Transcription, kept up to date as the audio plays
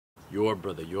Your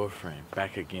brother, your friend,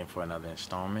 back again for another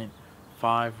installment.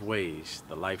 5 ways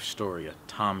the life story of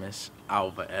Thomas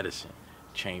Alva Edison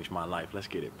changed my life. Let's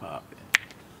get it poppin'.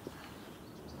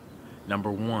 Number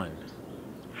one,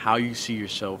 how you see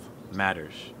yourself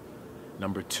matters.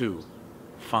 Number two,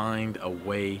 find a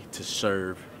way to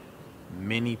serve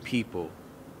many people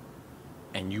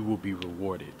and you will be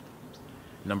rewarded.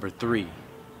 Number three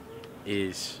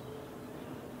is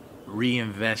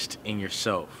reinvest in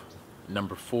yourself.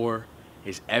 Number four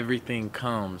is everything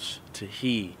comes to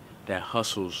he that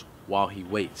hustles while he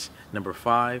waits. Number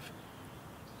five,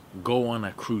 go on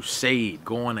a crusade,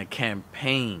 go on a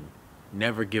campaign,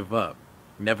 never give up,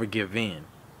 never give in.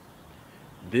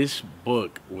 This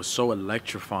book was so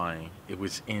electrifying, it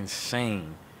was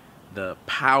insane. The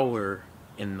power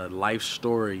in the life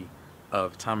story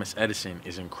of Thomas Edison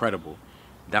is incredible.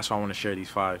 That's why I want to share these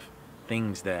 5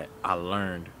 things that I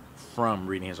learned from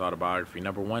reading his autobiography.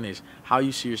 Number one is how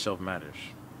you see yourself matters.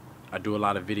 I do a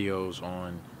lot of videos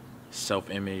on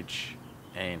self-image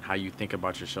and how you think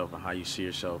about yourself and how you see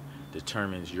yourself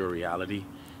determines your reality.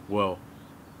 Well,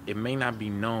 it may not be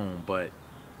known, but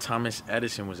Thomas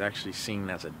Edison was actually seen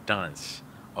as a dunce,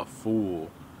 a fool,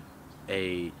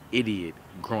 a idiot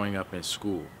growing up in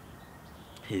school.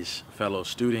 His fellow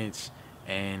students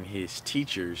and his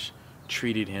teachers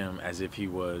treated him as if he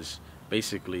was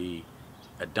basically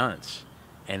a dunce,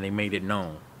 and they made it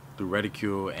known through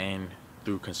ridicule and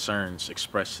through concerns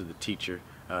expressed to the teacher,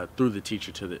 through the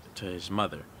teacher to his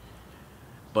mother.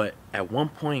 But at one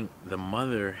point, the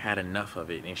mother had enough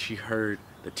of it, and she heard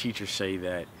the teacher say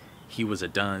that he was a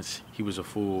dunce, he was a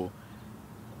fool,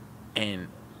 and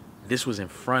this was in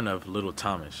front of little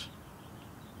Thomas.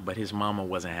 But his mama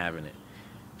wasn't having it.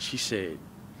 She said,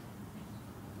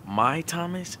 "My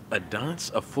Thomas, a dunce,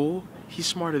 a fool? He's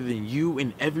smarter than you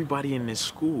and everybody in this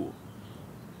school."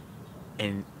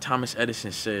 And Thomas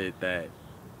Edison said that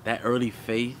that early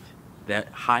faith, that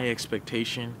high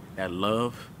expectation, that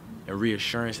love and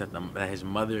reassurance that his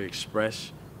mother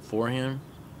expressed for him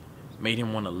made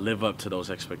him want to live up to those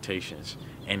expectations,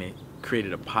 and it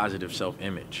created a positive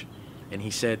self-image. And he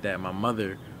said that my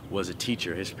mother was a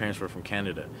teacher. His parents were from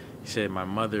Canada. He said my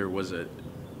mother was a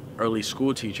early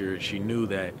school teacher. She knew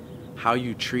that how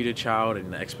you treat a child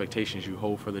and the expectations you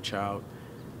hold for the child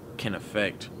can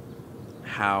affect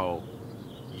how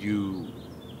you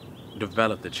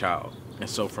develop the child. And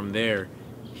so from there,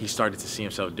 he started to see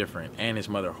himself different, and his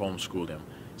mother homeschooled him,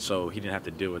 so he didn't have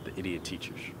to deal with the idiot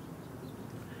teachers.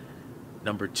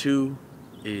 Number two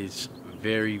is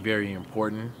very, very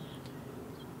important.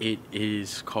 It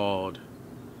is called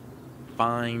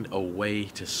find a way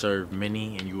to serve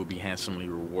many and you will be handsomely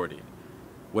rewarded.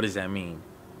 What does that mean?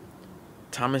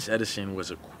 Thomas Edison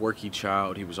was a quirky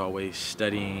child. He was always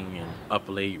studying and up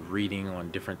late reading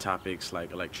on different topics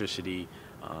like electricity,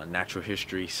 natural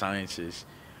history, sciences.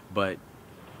 But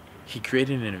he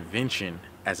created an invention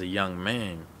as a young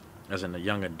man, as a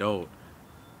young adult,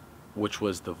 which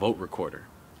was the vote recorder.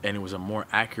 And it was a more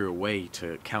accurate way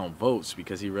to count votes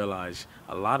because he realized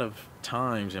a lot of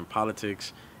times in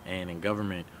politics and in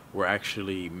government we're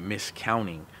actually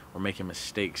miscounting or making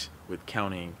mistakes with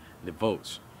counting the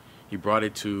votes. He brought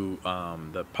it to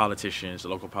the politicians, the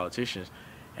local politicians,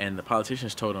 and the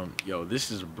politicians told him, "Yo, this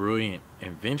is a brilliant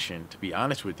invention, to be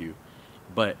honest with you,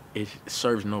 but it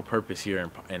serves no purpose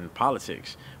here in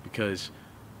politics because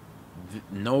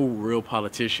no real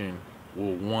politician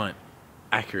will want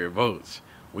accurate votes.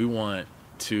 We want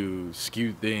to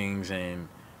skew things and,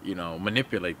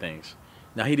 manipulate things."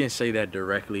 Now, he didn't say that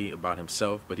directly about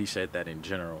himself, but he said that in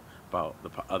general about the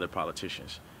other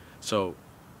politicians. So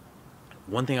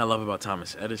one thing I love about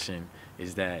Thomas Edison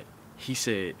is that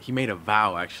he made a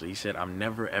vow, actually. He said, "I'm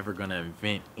never, ever going to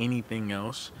invent anything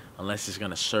else unless it's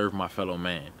going to serve my fellow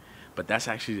man." But that's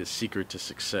actually the secret to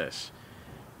success.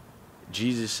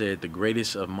 Jesus said, "The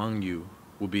greatest among you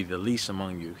will be the least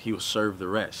among you. He will serve the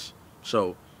rest."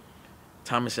 So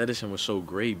Thomas Edison was so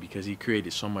great because he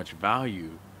created so much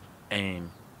value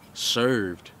and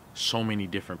served so many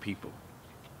different people,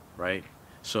 right?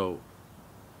 So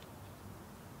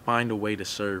find a way to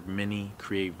serve many,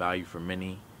 create value for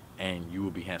many, and you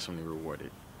will be handsomely rewarded.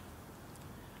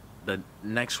 The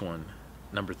next one,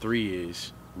 number 3,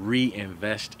 is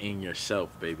reinvest in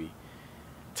yourself, baby.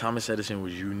 Thomas Edison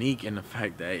was unique in the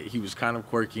fact that he was kind of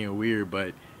quirky and weird,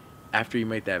 but after he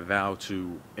made that vow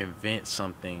to invent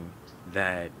something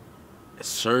that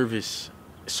services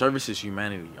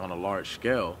humanity on a large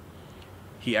scale,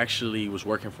 he actually was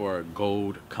working for a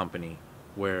gold company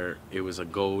where it was a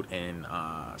gold and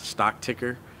stock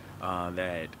ticker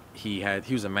that he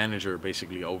was a manager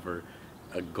basically over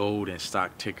a gold and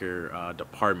stock ticker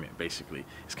department. Basically,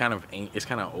 it's kind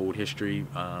of old history,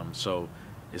 so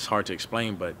it's hard to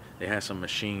explain. But they had some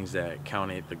machines that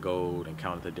counted the gold and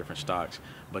counted the different stocks,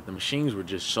 but the machines were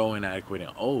just so inadequate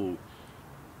and old.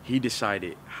 He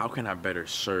decided, how can I better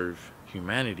serve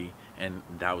humanity? And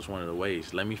that was one of the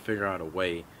ways. Let me figure out a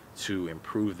way to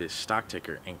improve this stock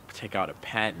ticker and take out a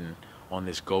patent on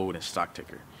this gold and stock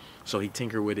ticker. So he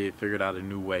tinkered with it, figured out a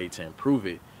new way to improve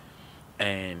it.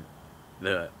 And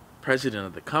the president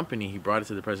of the company, he brought it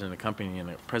to the president of the company, and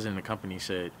the president of the company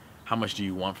said, how much do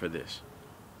you want for this?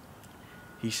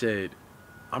 He said,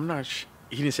 I'm not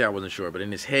he didn't say I wasn't sure, but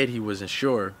in his head he wasn't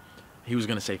sure. He was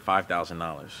going to say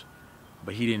 $5,000,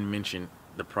 but he didn't mention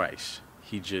the price.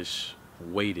 He just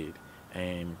waited,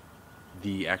 and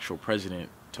the actual president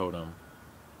told him,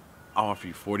 I'll offer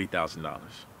you $40,000.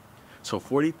 So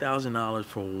 $40,000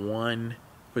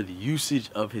 for the usage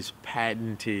of his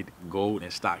patented gold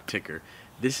and stock ticker.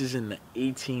 This is in the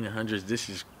 1800s. This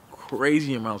is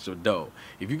crazy amounts of dough.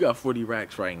 If you got 40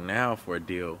 racks right now for a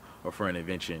deal or for an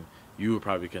invention, you would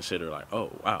probably consider like,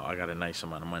 oh wow, I got a nice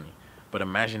amount of money. But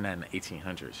imagine that in the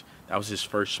 1800s. That was his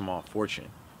first small fortune.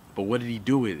 But what did he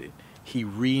do with it? He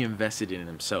reinvested it in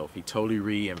himself. He totally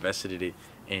reinvested it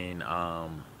in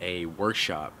a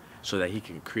workshop so that he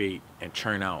can create and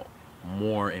churn out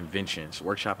more inventions,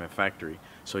 workshop and factory,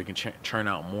 so he can churn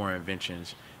out more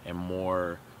inventions and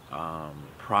more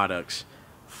products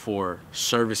for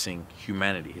servicing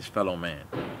humanity, his fellow man.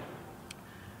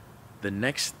 The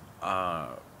next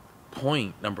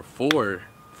point, number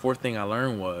fourth thing I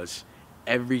learned was,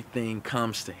 everything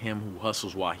comes to him who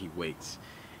hustles while he waits.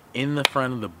 In the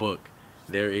front of the book,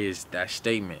 there is that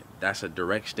statement. That's a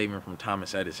direct statement from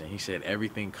Thomas Edison. He said,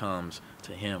 everything comes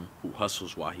to him who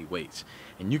hustles while he waits.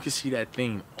 And you can see that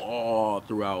theme all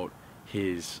throughout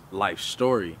his life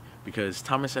story, because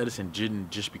Thomas Edison didn't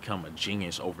just become a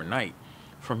genius overnight.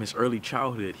 From his early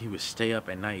childhood, he would stay up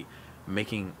at night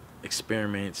making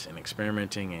experiments and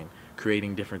experimenting and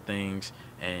creating different things,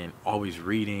 and always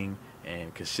reading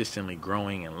and consistently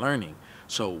growing and learning.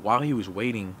 So while he was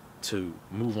waiting to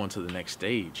move on to the next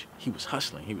stage, he was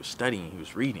hustling, he was studying, he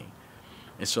was reading.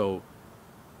 And so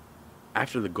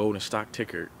after the gold and stock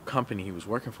ticker company he was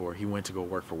working for, he went to go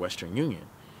work for Western Union.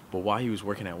 But while he was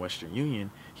working at Western Union,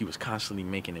 he was constantly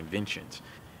making inventions,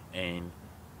 and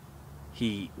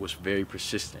he was very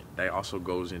persistent. That also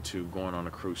goes into going on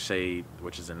a crusade,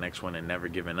 which is the next one, and never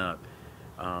giving up,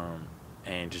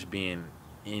 and just being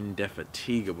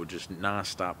indefatigable, just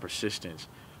non-stop persistence.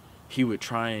 He would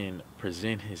try and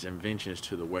present his inventions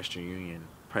to the Western Union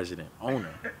president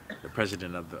owner, the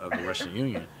president of the Western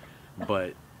Union,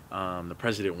 but the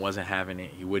president wasn't having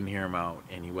it. He wouldn't hear him out,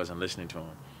 and he wasn't listening to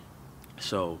him.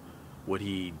 So what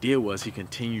he did was he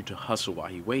continued to hustle while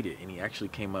he waited, and he actually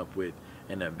came up with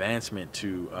an advancement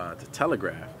to the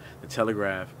telegraph. The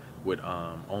telegraph would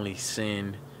only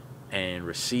send and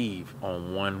receive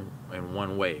in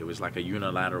one way. It was like a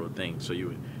unilateral thing. So you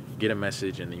would get a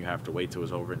message, and then you have to wait till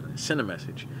it's over and then send a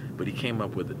message. But he came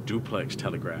up with a duplex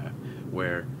telegraph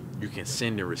where you can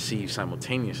send and receive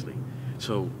simultaneously.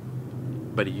 So,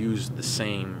 but he used the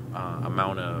same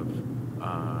amount of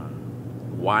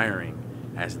wiring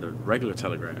as the regular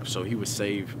telegraph. So he would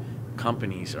save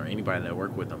companies or anybody that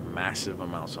worked with them massive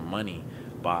amounts of money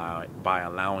by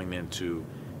allowing them to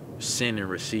send and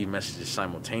receive messages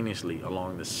simultaneously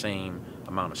along the same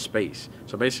amount of space.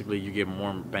 So basically you get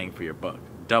more bang for your buck,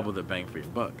 double the bang for your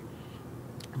buck.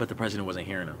 But the president wasn't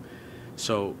hearing him.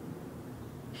 So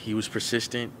he was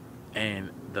persistent,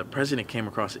 and the president came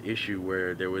across an issue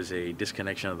where there was a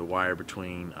disconnection of the wire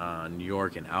between New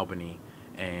York and Albany,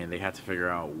 and they had to figure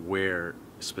out where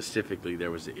specifically there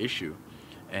was the issue.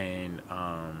 And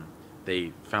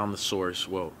they found the source.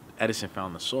 Well, Edison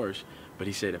found the source, but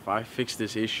he said, if I fix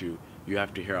this issue, you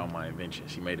have to hear all my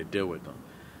inventions. He made a deal with them.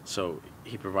 So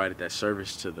he provided that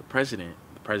service to the president.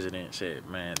 The president said,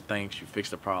 man, thanks, you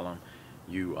fixed the problem.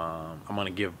 I'm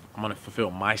gonna fulfill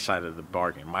my side of the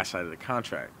bargain, my side of the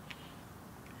contract.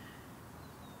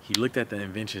 He looked at the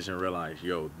inventions and realized,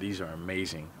 yo, these are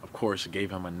amazing. Of course,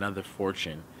 gave him another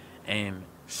fortune and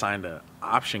signed an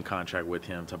option contract with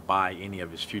him to buy any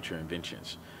of his future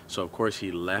inventions. So of course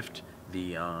he left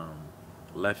the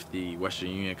Western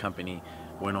Union company,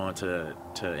 went on to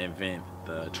invent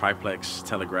the triplex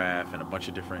telegraph and a bunch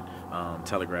of different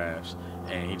telegraphs,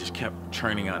 and he just kept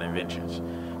churning out inventions.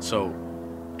 So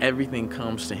everything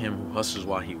comes to him who hustles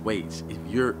while he waits. If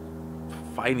you're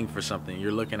fighting for something,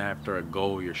 you're looking after a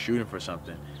goal, you're shooting for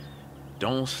something,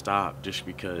 don't stop just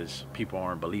because people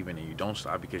aren't believing in you. Don't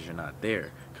stop because you're not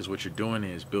there. Because what you're doing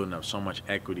is building up so much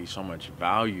equity, so much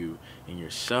value in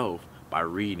yourself by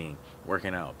reading,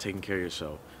 working out, taking care of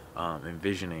yourself,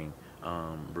 envisioning,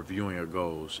 reviewing your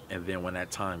goals. And then when that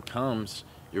time comes,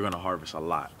 you're going to harvest a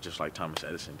lot, just like Thomas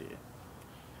Edison did.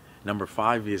 Number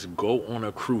 5 is go on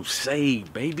a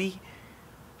crusade, baby.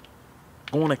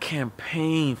 Go on a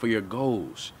campaign for your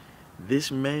goals.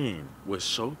 This man was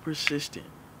so persistent.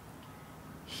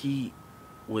 He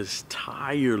was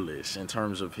tireless in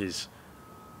terms of his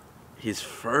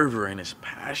fervor and his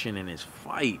passion and his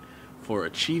fight for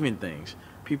achieving things.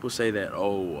 People say that,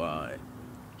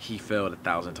 he failed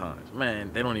 1,000 times.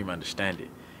 Man, they don't even understand it.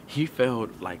 He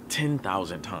failed like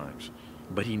 10,000 times,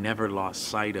 but he never lost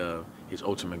sight of his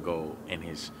ultimate goal and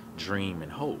his dream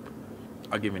and hope.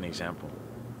 I'll give you an example.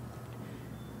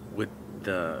 With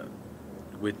the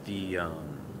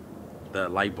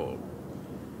light bulb.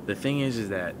 The thing is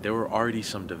that there were already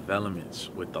some developments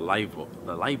with the light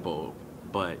bulb,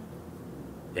 but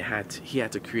he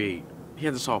had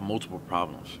to solve multiple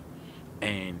problems.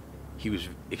 And he was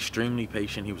extremely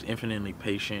patient. He was infinitely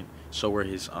patient. So were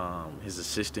his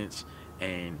assistants,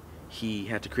 and he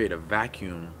had to create a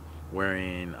vacuum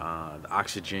wherein the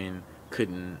oxygen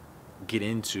couldn't get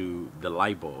into the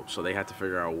light bulb. So they had to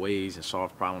figure out ways and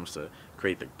solve problems to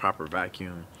create the proper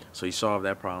vacuum. So he solved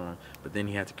that problem, but then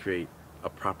he had to create a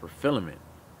proper filament.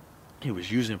 He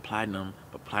was using platinum,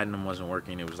 but platinum wasn't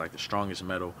working. It was like the strongest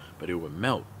metal, but it would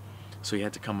melt. So he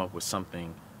had to come up with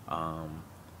something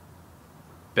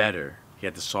better. He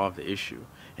had to solve the issue.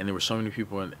 And there were so many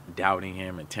people doubting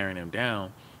him and tearing him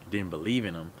down, didn't believe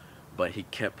in him, but he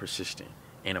kept persisting.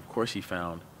 And of course he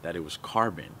found that it was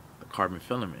carbon, the carbon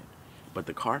filament. But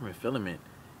the carbon filament,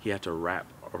 he had to wrap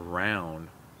around,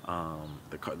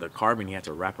 the carbon he had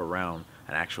to wrap around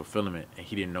an actual filament, and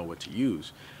he didn't know what to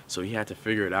use. So he had to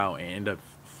figure it out and end up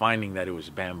finding that it was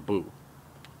bamboo.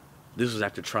 This was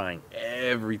after trying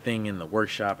everything in the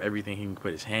workshop, everything he can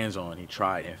put his hands on. He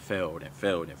tried and failed and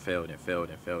failed and failed and failed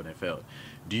and failed and failed.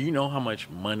 Do you know how much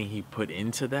money he put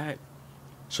into that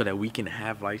so that we can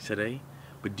have life today?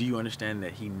 But do you understand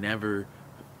that he never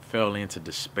fell into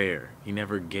despair? He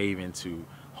never gave into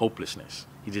hopelessness.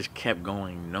 He just kept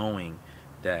going, knowing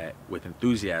that with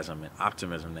enthusiasm and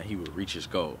optimism that he would reach his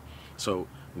goal. So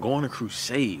go on a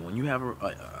crusade. When you have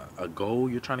a goal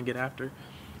you're trying to get after,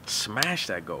 smash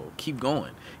that goal. Keep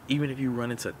going. Even if you run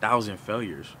into 1,000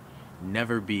 failures,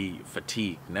 never be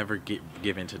fatigued. Never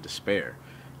give in to despair.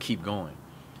 Keep going.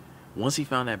 Once he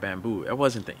found that bamboo, it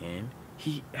wasn't the end.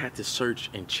 He had to search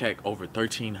and check over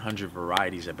 1,300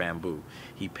 varieties of bamboo.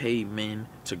 He paid men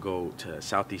to go to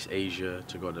Southeast Asia,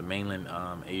 to go to mainland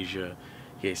Asia.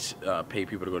 He paid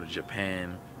people to go to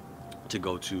Japan, to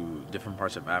go to different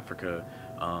parts of Africa,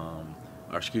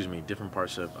 different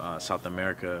parts of South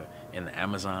America and the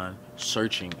Amazon,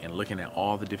 searching and looking at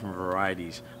all the different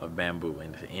varieties of bamboo,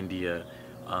 into India,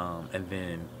 and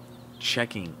then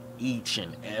checking each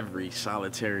and every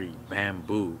solitary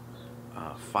bamboo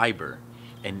fiber.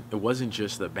 And it wasn't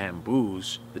just the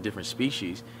bamboos, the different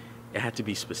species. It had to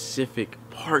be specific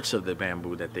parts of the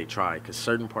bamboo that they tried, because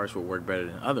certain parts would work better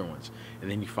than other ones. And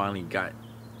then you finally got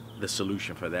the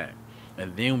solution for that.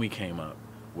 And then we came up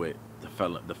with the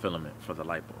filament for the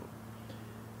light bulb.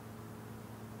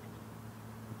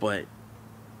 But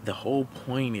the whole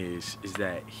point is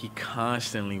that he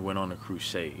constantly went on a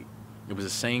crusade. It was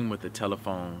the same with the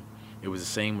telephone. It was the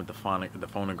same with the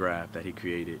phonograph that he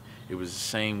created. It was the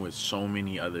same with so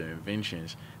many other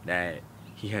inventions that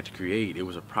he had to create. It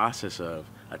was a process of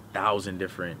 1,000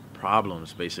 different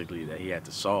problems, basically, that he had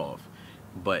to solve.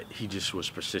 But he just was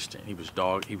persistent. He was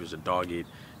a dogged,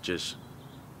 just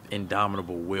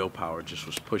indomitable willpower, just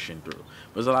was pushing through.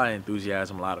 There's a lot of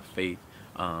enthusiasm, a lot of faith,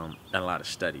 and a lot of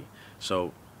study.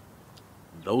 So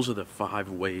those are the 5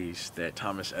 ways that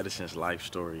Thomas Edison's life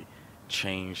story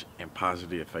changed and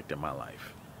positively affected my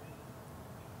life.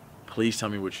 Please tell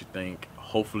me what you think.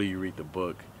 Hopefully you read the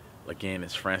book. Again,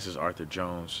 it's Francis Arthur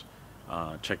Jones.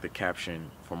 Check the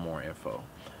caption for more info.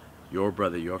 Your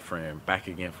brother, your friend, back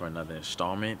again for another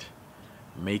installment.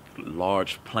 Make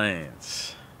large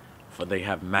plans, for they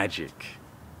have magic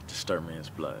to stir man's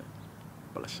blood.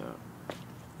 Bless up.